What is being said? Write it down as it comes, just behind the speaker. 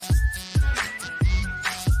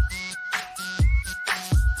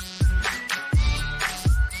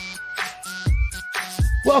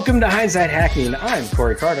Welcome to Hindsight Hacking. I'm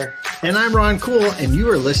Corey Carter. And I'm Ron Cool, and you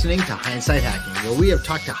are listening to Hindsight Hacking, where we have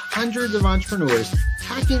talked to hundreds of entrepreneurs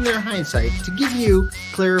hacking their hindsight to give you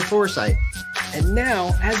clearer foresight. And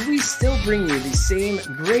now, as we still bring you the same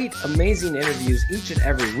great, amazing interviews each and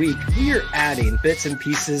every week, we are adding bits and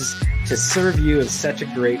pieces to serve you in such a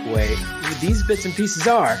great way. These bits and pieces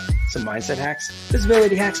are some mindset hacks,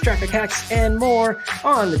 visibility hacks, traffic hacks, and more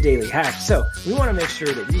on the Daily Hack. So we want to make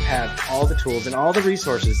sure that you have all the tools and all the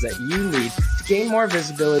resources that you need to gain more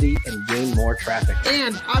visibility and gain more traffic.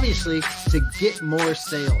 And obviously, to get more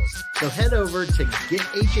sales. So head over to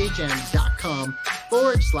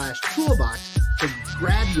gethhm.com/toolbox to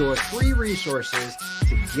grab your free resources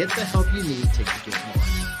to get the help you need to get more.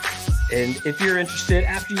 And if you're interested,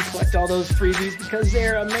 after you collect all those freebies, because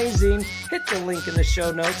they're amazing, hit the link in the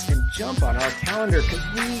show notes and jump on our calendar because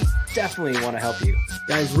we definitely want to help you.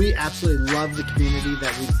 Guys, we absolutely love the community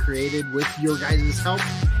that we've created with your guys' help,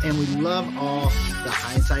 and we love all the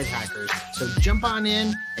Hindsight Hackers. So jump on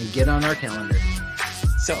in and get on our calendar.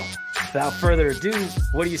 So without further ado,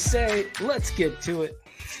 what do you say? Let's get to it.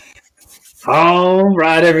 All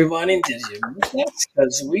right, everybody, did you miss us?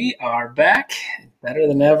 Because we are back better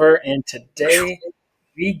than ever, and today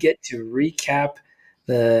we get to recap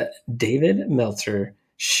the David Meltzer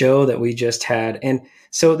show that we just had. And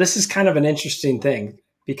so this is kind of an interesting thing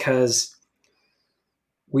because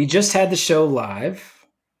we just had the show live.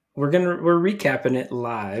 We're recapping it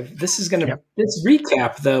live. This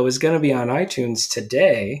recap though is gonna be on iTunes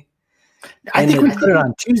today. I think we put it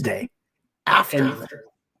on Tuesday after.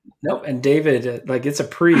 Nope. And David, it's a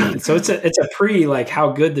pre. So it's a pre, like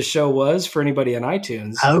how good the show was for anybody on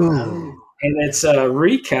iTunes. Oh. And it's a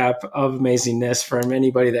recap of amazingness from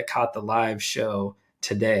anybody that caught the live show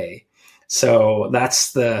today. So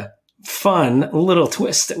that's the fun little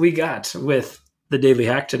twist that we got with the Daily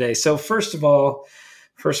Hack today. So first of all,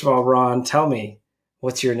 Ron, tell me,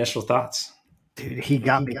 what's your initial thoughts? Dude, he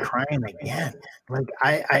got me crying again. Like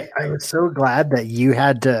I was so glad that you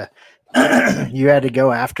had to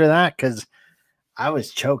go after that because I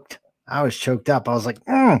was choked. I was choked up. I was like,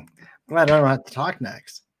 glad I don't have to talk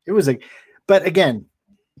next. It was but again,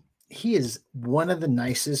 he is one of the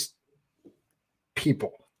nicest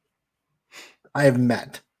people I have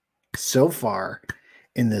met so far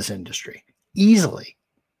in this industry. Easily.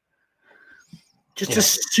 Just a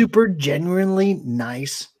super genuinely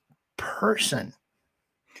nice person.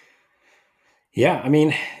 Yeah. I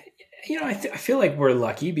mean, I feel like we're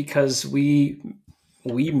lucky because we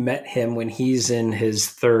met him when he's in his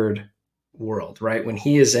third world, right? When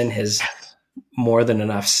he is in his more than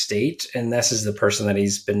enough state, and this is the person that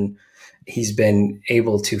he's been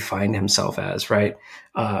able to find himself as, right?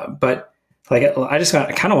 But like,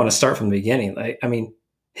 I kind of want to start from the beginning. Like, I mean,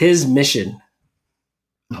 his mission,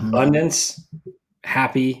 abundance,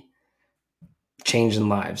 happy, changing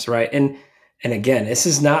lives, right? And again, this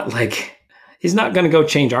is not like. He's not going to go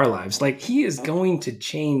change our lives. Like he is going to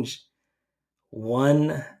change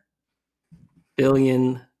 1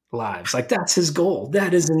 billion lives. Like that's his goal.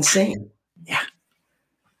 That is insane. Yeah.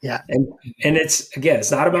 Yeah. And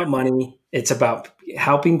it's not about money. It's about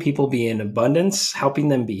helping people be in abundance, helping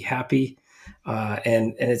them be happy.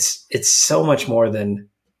 And it's so much more than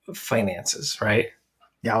finances, right?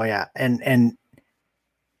 Oh yeah. And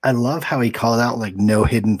I love how he called out like no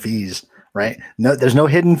hidden fees. Right? No, there's no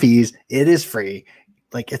hidden fees. It is free.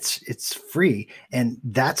 Like it's free. And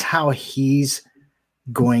that's how he's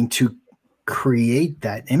going to create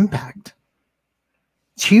that impact.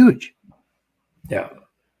 It's huge. Yeah.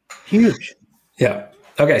 Huge. Yeah.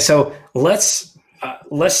 Okay. So let's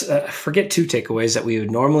forget 2 takeaways that we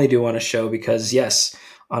would normally do on a show because yes,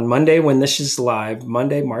 on Monday, when this is live,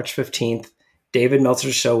 Monday, March 15th, David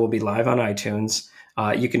Meltzer's show will be live on iTunes.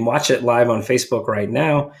 You can watch it live on Facebook right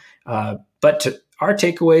now. But our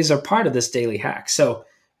takeaways are part of this daily hack. So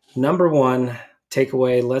number 1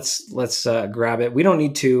 takeaway, let's grab it. We don't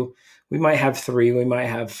need 2. We might have 3. We might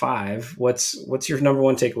have 5. What's your number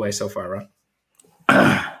 1 takeaway so far, Ron?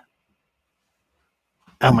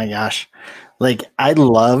 Oh my gosh. Like I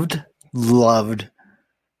loved the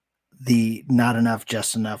not enough,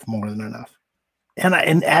 just enough, more than enough.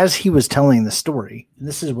 And as he was telling the story, and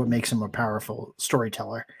this is what makes him a powerful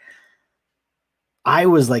storyteller. I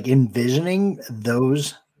was like envisioning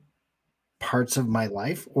those parts of my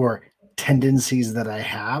life or tendencies that I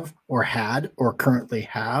have or had or currently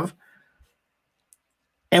have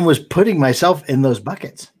and was putting myself in those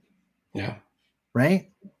buckets. Yeah.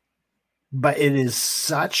 Right. But it was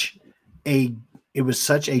such a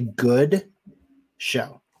good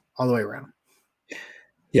show all the way around.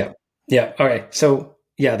 Yeah. Yeah. All right. So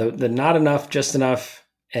yeah, the not enough, just enough,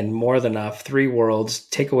 and more than enough, three worlds.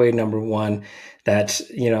 Takeaway number one, that,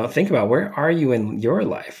 think about, where are you in your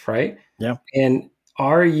life, right? Yeah. And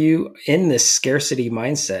are you in this scarcity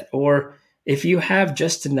mindset? Or if you have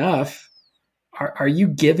just enough, are you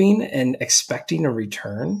giving and expecting a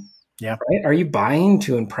return? Yeah. Right? Are you buying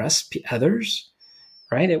to impress others?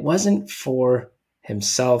 Right? It wasn't for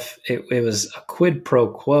himself. It was a quid pro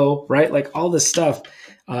quo, right? Like all this stuff.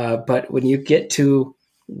 But when you get to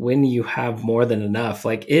when you have more than enough,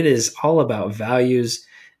 like it is all about values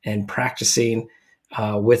and practicing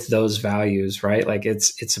with those values, right? Like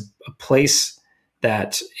it's a place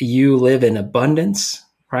that you live in abundance,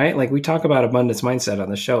 right? Like we talk about abundance mindset on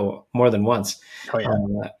the show more than once. Oh,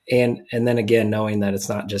 yeah. And then again, knowing that it's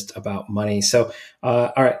not just about money. So,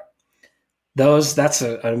 all right, that's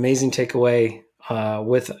an amazing takeaway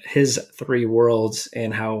with his three worlds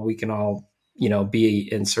and how we can all, be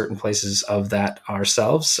in certain places of that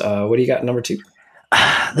ourselves. What do you got, number two?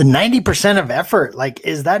 The 90% of effort. Like,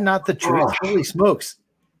 is that not the truth? Oh, Holy smokes.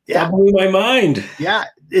 Yeah. that blew my mind. Yeah.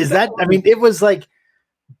 Is that, I mean, it was like,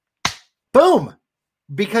 boom.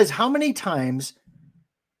 Because how many times,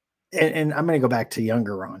 and I'm going to go back to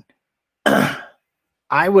younger Ron,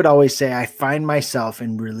 I would always say I find myself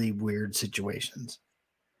in really weird situations,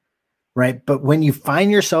 right? But when you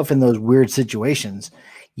find yourself in those weird situations,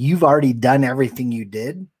 you've already done everything you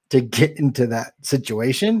did to get into that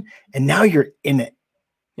situation, and now you're in it.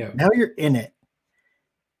 Yeah. Now you're in it.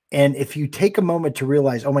 And if you take a moment to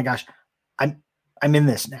realize, oh my gosh, I'm in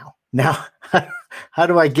this now. Now, how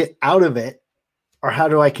do I get out of it? Or how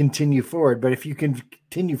do I continue forward? But if you can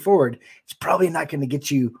continue forward, it's probably not going to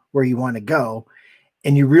get you where you want to go.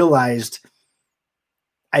 And you realized,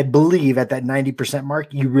 I believe at that 90%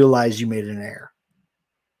 mark, you realize you made an error.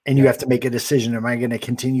 And you have to make a decision. Am I going to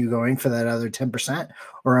continue going for that other 10%?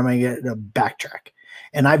 Or am I going to backtrack?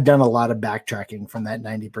 And I've done a lot of backtracking from that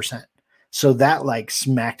 90%. So that like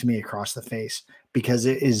smacked me across the face, because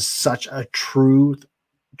it is such a true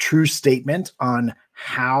statement on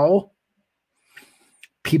how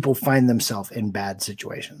people find themselves in bad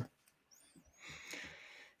situations.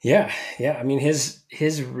 Yeah. Yeah. I mean, his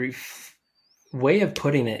way of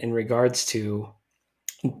putting it in regards to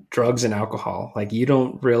drugs and alcohol, like you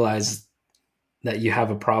don't realize that you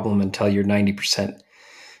have a problem until you're 90%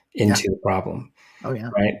 into the problem. Oh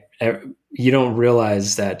yeah. Right. You don't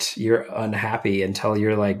realize that you're unhappy until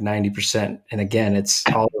you're like 90%. And again, it's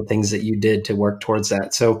all the things that you did to work towards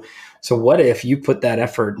that. So what if you put that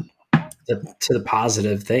effort to the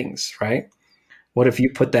positive things, right? What if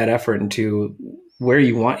you put that effort into where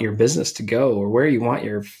you want your business to go, or where you want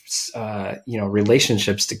your,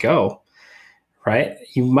 relationships to go, right?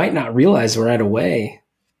 You might not realize right away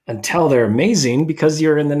until they're amazing, because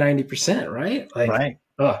you're in the 90%, right? Like, right.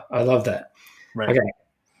 Oh, I love that. Right. Okay.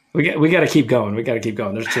 We got to keep going.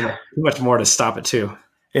 There's too much more to stop it too.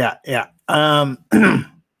 Yeah. Yeah. I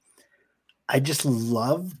just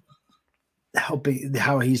love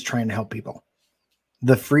how he's trying to help people.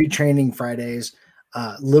 The free training Fridays,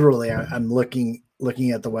 literally, I'm looking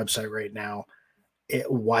at the website right now.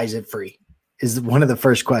 Why is it free? Is one of the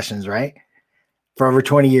first questions, right? For over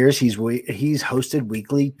 20 years, he's hosted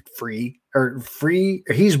weekly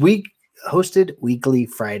hosted weekly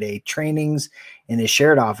Friday trainings in his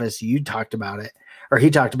shared office. You talked about it, or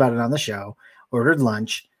he talked about it on the show, ordered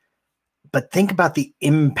lunch. But think about the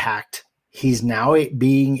impact he's now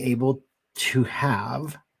being able to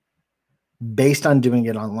have based on doing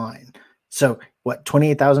it online. So what,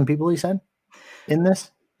 28,000 people he said in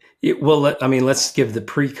this? Let's give the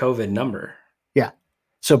pre-COVID number. Yeah.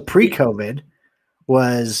 So pre-COVID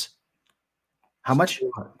was how much?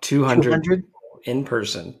 200 in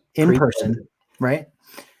person. In person, right?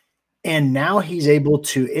 And now he's able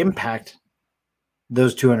to impact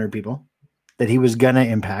those 200 people that he was going to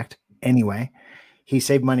impact anyway. He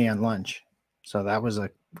saved money on lunch. So that was a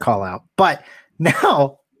call out. But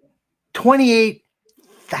now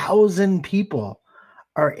 28,000 people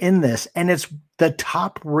are in this, and it's the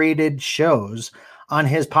top rated shows on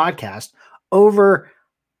his podcast over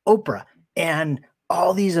Oprah and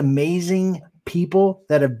all these amazing people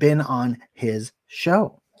that have been on his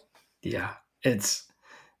show. Yeah,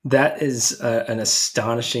 that is an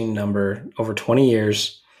astonishing number over 20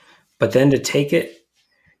 years. But then to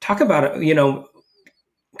talk about it,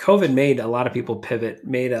 COVID made a lot of people pivot,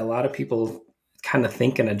 made a lot of people kind of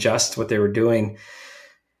think and adjust what they were doing.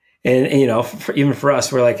 And even for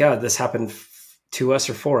us, we're like, oh, this happened to us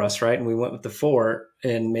or for us, right? And we went with the for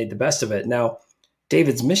and made the best of it. Now,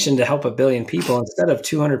 David's mission to help 1 billion people, instead of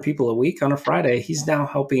 200 people a week on a Friday, he's now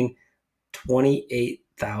helping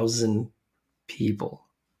 28,000 people.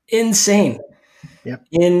 Insane. Yep.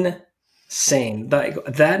 insane.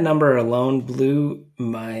 That number alone blew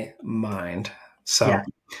my mind. So Yeah,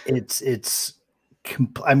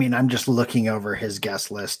 I mean, I'm just looking over his guest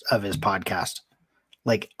list of his podcast,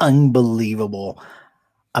 like unbelievable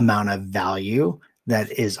amount of value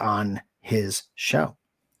that is on his show.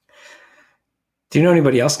 do you know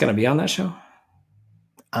anybody else going to be on that show?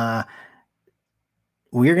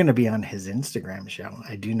 We're going to be on his Instagram show.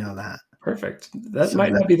 I do know that. Perfect. That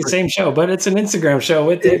might not be the same show, but it's an Instagram show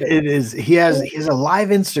with David. It is. He has a live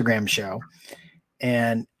Instagram show,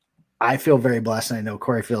 and I feel very blessed. And I know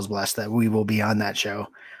Corey feels blessed that we will be on that show.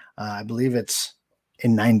 I believe it's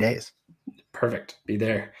in 9 days. Perfect. Be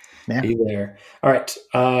there. Yeah. Be there. All right.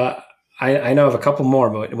 I know of a couple more,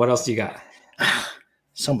 but what else do you got?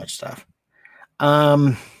 So much stuff.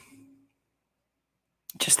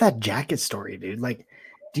 Just that jacket story, dude. Like,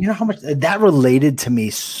 do you know how much that related to me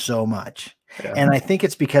so much? Yeah. And I think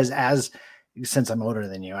it's because since I'm older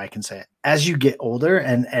than you, I can say it. As you get older,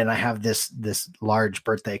 and I have this large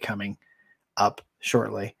birthday coming up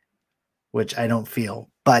shortly, which I don't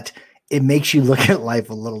feel, but it makes you look at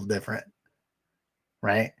life a little different,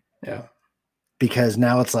 right? Yeah. Because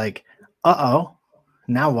now it's like, now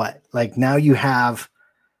what? Like, now you have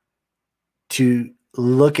to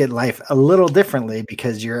look at life a little differently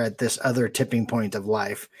because you're at this other tipping point of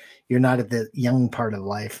life. You're not at the young part of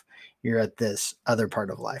life. You're at this other part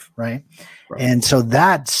of life. Right. And so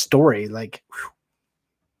that story, like,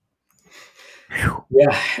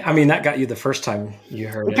 yeah, I mean, that got you the first time you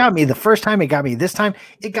heard it. It got me the first time. It got me this time.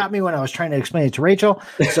 It got me when I was trying to explain it to Rachel.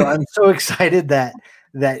 So I'm so excited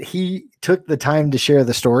that he took the time to share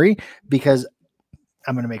the story, because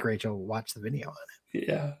I'm going to make Rachel watch the video on it.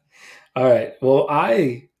 Yeah. All right. Well,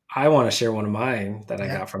 I want to share one of mine that I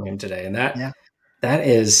got from him today. And that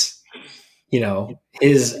is,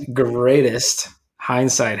 his greatest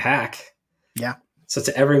hindsight hack. Yeah. So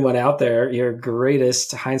to everyone out there, your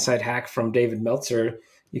greatest hindsight hack from David Meltzer,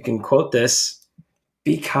 you can quote this: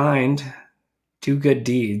 be kind, do good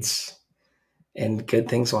deeds, and good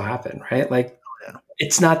things will happen, right? Like,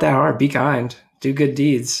 it's not that hard. Be kind, do good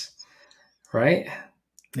deeds, right?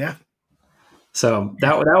 Yeah. So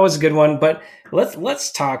that was a good one. But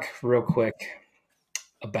let's talk real quick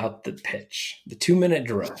about the pitch, the 2-minute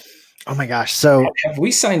drill. Oh my gosh. So have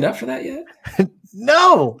we signed up for that yet?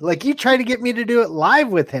 No, like, you tried to get me to do it live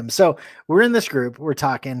with him. So we're in this group, we're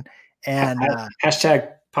talking, and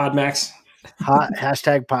hashtag Podmax.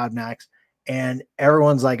 Hashtag Podmax. And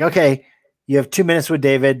everyone's like, okay, you have 2 minutes with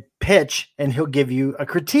David, pitch, and he'll give you a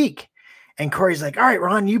critique. And Corey's like, all right,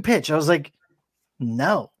 Ron, you pitch. I was like,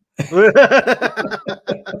 no.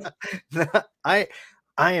 I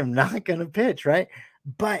am not going to pitch, right?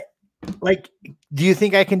 But, like, do you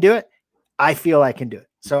think I can do it? I feel I can do it.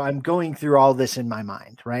 So I'm going through all this in my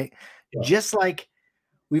mind, right? Yeah. Just like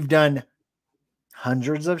we've done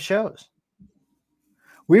hundreds of shows.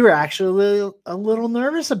 We were actually a little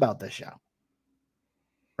nervous about this show,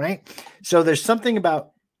 right? So there's something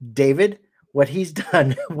about David, what he's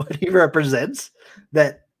done, what he represents,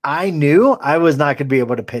 that I knew I was not going to be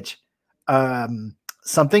able to pitch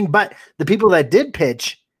something. But the people that did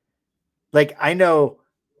pitch, like, I know,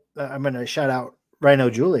 I'm going to shout out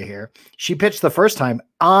Rhino Julie here. She pitched the first time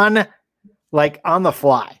on the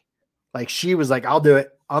fly. Like, she was like, I'll do it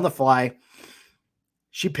on the fly.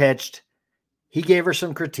 She pitched. He gave her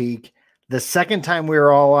some critique. The second time we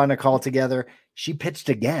were all on a call together, she pitched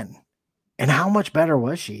again. And how much better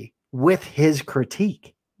was she with his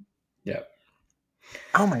critique? Yeah.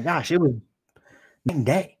 Oh my gosh. It was night and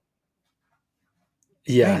day.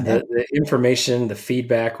 Yeah, the information, the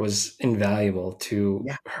feedback was invaluable to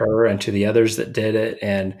her and to the others that did it,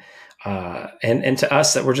 and to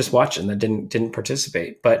us that were just watching, that didn't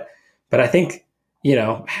participate. But I think,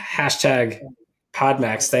 hashtag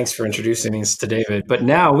Podmax. Thanks for introducing us to David. But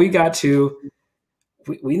now we got to,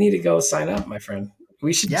 we need to go sign up, my friend.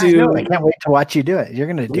 We should do. I can't wait to watch you do it. You're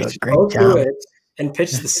going to do a great job. Do it and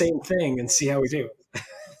pitch the same thing and see how we do.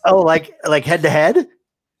 Oh, like head to head?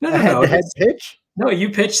 No. Head pitch. No, you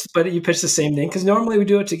pitch the same thing, because normally we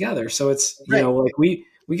do it together. So it's, like we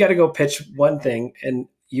got to go pitch one thing, and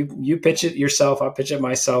you pitch it yourself, I'll pitch it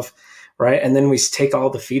myself, right? And then we take all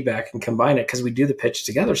the feedback and combine it, because we do the pitch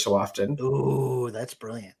together so often. Ooh, that's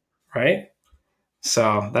brilliant. Right?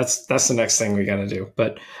 So that's the next thing we got to do.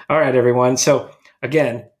 But all right, everyone. So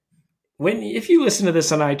again, if you listen to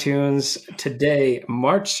this on iTunes today,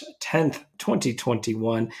 March 10th,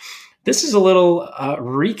 2021, this is a little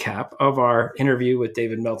recap of our interview with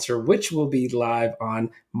David Meltzer, which will be live on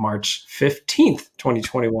March 15th,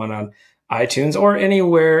 2021 on iTunes or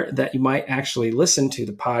anywhere that you might actually listen to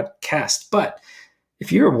the podcast. But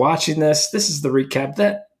if you're watching this is the recap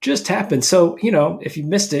that just happened. So, if you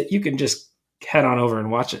missed it, you can just head on over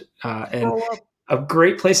and watch it. And a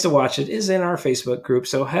great place to watch it is in our Facebook group.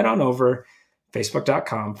 So head on over,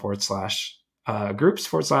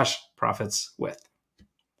 facebook.com/groups/profits with.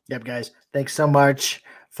 Yep, guys. Thanks so much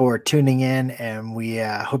for tuning in. And we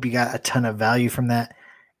hope you got a ton of value from that.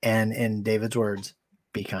 And in David's words,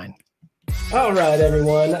 be kind. All right,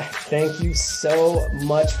 everyone. Thank you so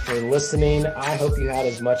much for listening. I hope you had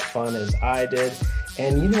as much fun as I did.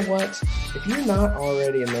 And you know what? If you're not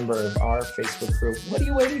already a member of our Facebook group, what are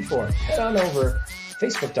you waiting for? Head on over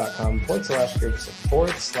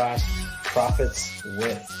facebook.com/groups/profits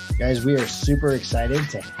with. Guys, we are super excited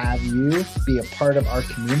to have you be a part of our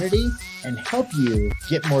community and help you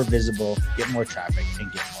get more visible, get more traffic, and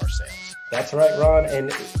get more sales. That's right, Ron.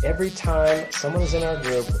 And every time someone is in our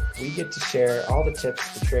group, we get to share all the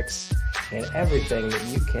tips, the tricks, and everything that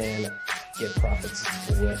you can get profits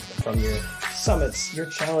with from your summits, your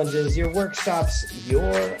challenges, your workshops,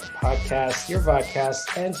 your podcasts, your vodcasts,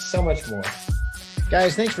 and so much more.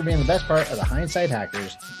 Guys, thanks for being the best part of the Hindsight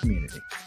Hackers community.